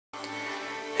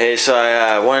Hey, so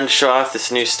I wanted to show off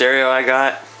this new stereo I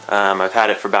got. I've had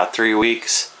it for about 3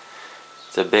 weeks.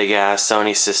 It's a big ass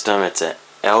Sony system. It's an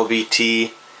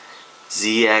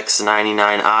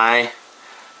LBT-ZX99i.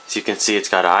 As you can see, it's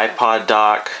got an iPod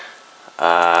dock,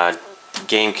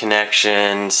 game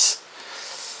connections,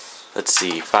 let's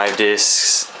see, 5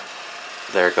 discs,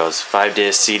 there it goes, 5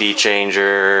 disc CD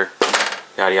changer,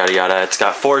 yada yada yada. It's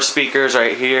got 4 speakers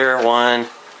right here, 1,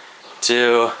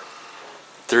 2,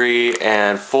 3,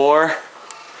 and 4.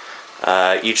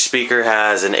 Each speaker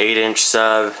has an 8-inch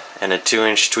sub and a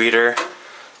 2-inch tweeter.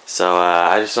 So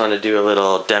I just want to do a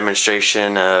little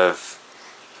demonstration of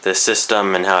the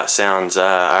system and how it sounds.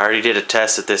 I already did a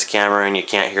test with this camera and you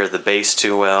can't hear the bass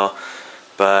too well,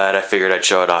 but I figured I'd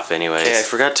show it off anyways. Okay, I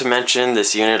forgot to mention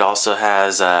this unit also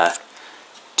has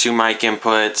 2 mic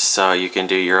inputs, so you can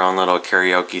do your own little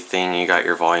karaoke thing. You got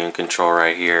your volume control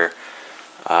right here.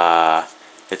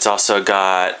 It's also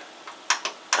got,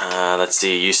 let's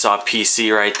see, you saw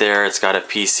PC right there. It's got a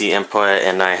PC input,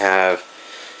 and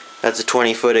that's a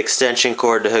 20-foot extension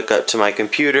cord to hook up to my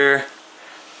computer.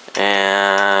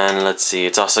 And let's see,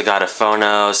 it's also got a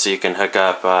phono, so you can hook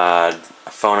up a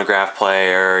phonograph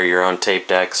player, your own tape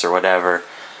decks, or whatever.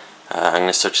 I'm going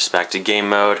to switch this back to game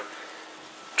mode.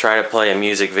 Try to play a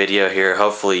music video here.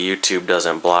 Hopefully YouTube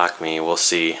doesn't block me. We'll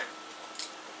see.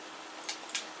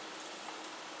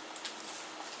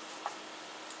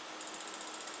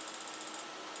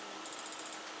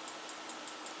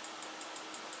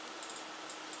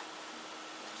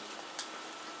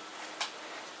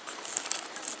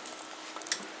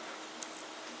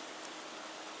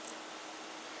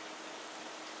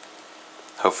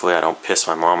 Hopefully I don't piss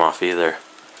my mom off either.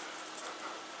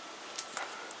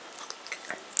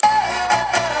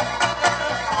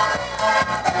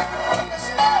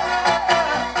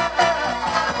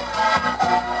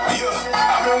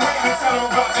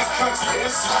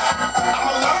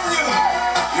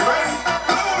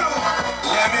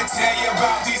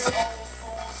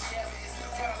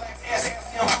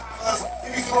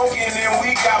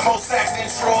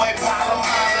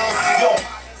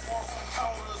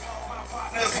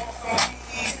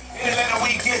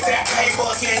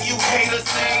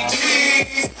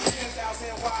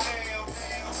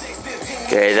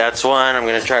 Okay, that's one. I'm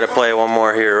gonna try to play one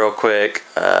more here real quick.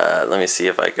 Let me see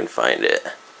if I can find it.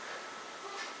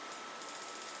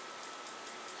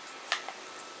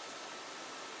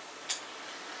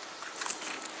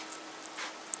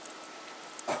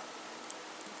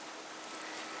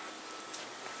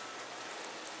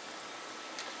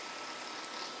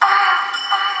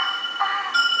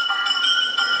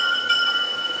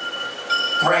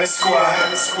 Run it squad,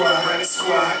 run it squad, run it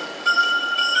squad.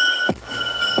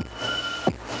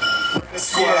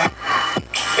 Squad.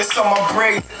 It's on my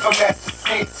braids, if I'm at the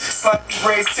feet. Slightly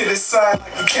raised to the side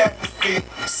like a captain feet.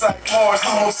 It's like Mars,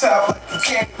 I'm on top like a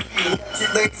canopy. Your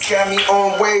ladies got me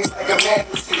on waves like a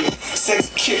manatee.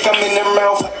 Sexy kick, I'm in their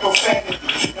mouth like profanity.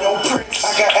 No prints,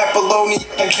 I got Apollonia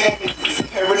and vanity.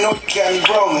 Paranoia got me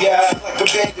rolling, yeah, like a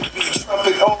bandit beat.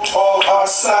 Trumpet on all our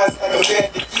sides like a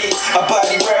bandit beat. My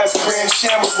body raps, grand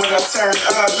shambles when I turn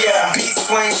up, yeah. Beats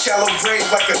flame, shallow grave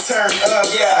like a turn up,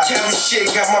 yeah. Cali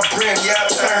shit got my brim, yeah, I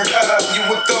turned up. You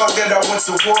would thought that I went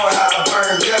to war, how I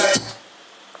burned up.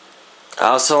 I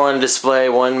also want to display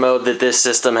one mode that this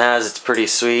system has. It's pretty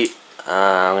sweet.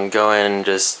 I'm going to go in and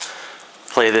just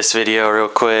play this video real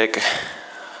quick.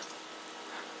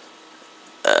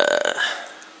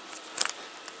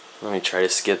 Let me try to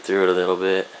skip through it a little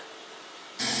bit.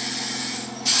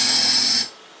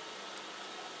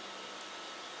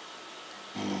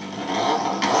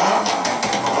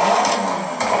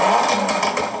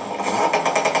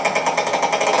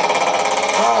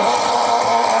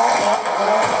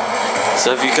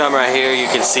 So if you come right here, you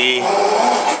can see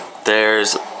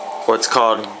there's what's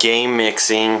called game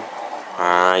mixing.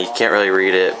 You can't really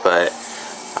read it, but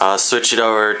I'll switch it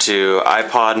over to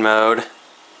iPod mode.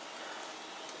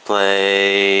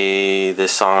 Play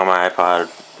this song on my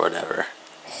iPod, whatever.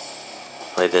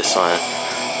 Play this one.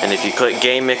 And if you click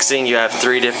game mixing, you have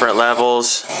 3 different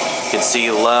levels. You can see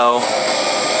low.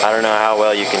 I don't know how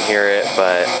well you can hear it,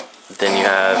 but then you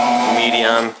have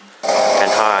medium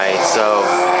and high. So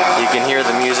you can hear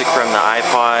the music from the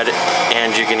iPod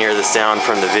and you can hear the sound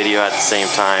from the video at the same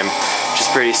time, which is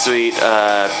pretty sweet.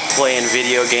 Playing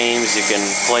video games, you can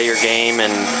play your game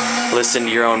and listen to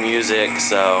your own music,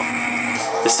 so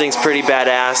this thing's pretty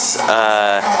badass.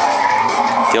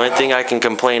 The only thing I can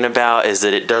complain about is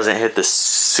that it doesn't hit the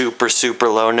super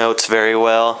low notes very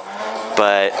well,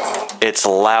 but it's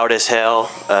loud as hell.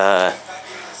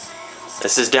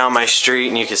 This is down my street,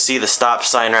 and you can see the stop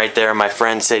sign right there. My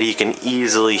friend said he can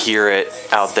easily hear it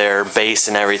out there, bass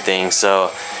and everything,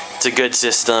 so it's a good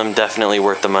system, definitely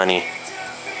worth the money.